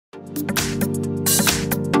Welcome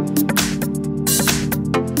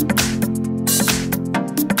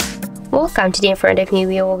to the in front of me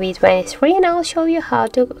Vivo V23, and I'll show you how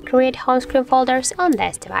to create home screen folders on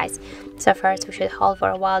this device. So first we should hold for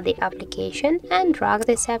a while the application and drag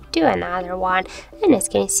this app to another one. And as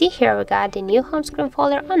you can see here, we got the new home screen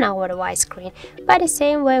folder on our device screen. By the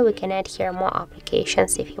same way, we can add here more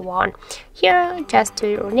applications if you want. Here, just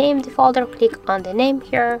to rename the folder, click on the name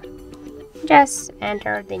here. Just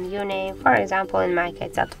enter the new name. For example, in my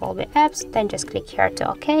case that will be apps. Then just click here to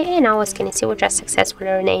OK, and now as you can see, we just successfully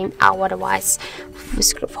renamed our device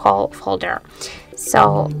folder.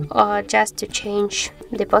 So just to change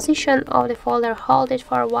the position of the folder, hold it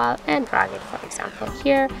for a while and drag it. For example,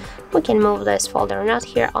 here we can move this folder not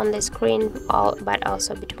here on the screen but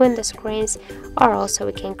also between the screens, or also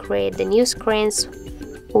we can create the new screens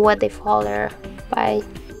with the folder by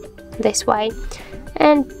this way.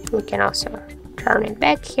 And we can also turn it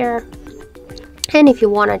back here. And if you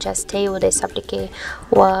want to just stay with this application,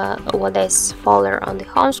 with this folder on the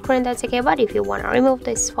home screen, that's okay. But if you want to remove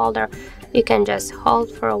this folder, you can just hold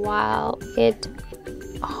for a while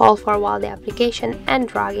the application and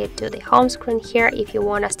drag it to the home screen here if you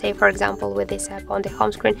want to stay, for example, with this app on the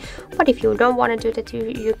home screen. But if you don't want to do that,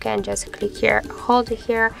 you can just click here, hold it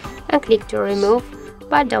here and click to remove.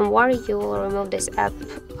 But don't worry, you will remove this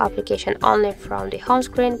application only from the home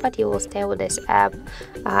screen, but you will stay with this app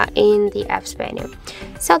in the apps menu.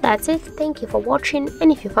 So that's it. Thank you for watching,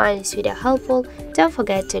 and if you find this video helpful, don't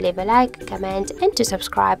forget to leave a like, comment and to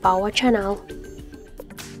subscribe our channel.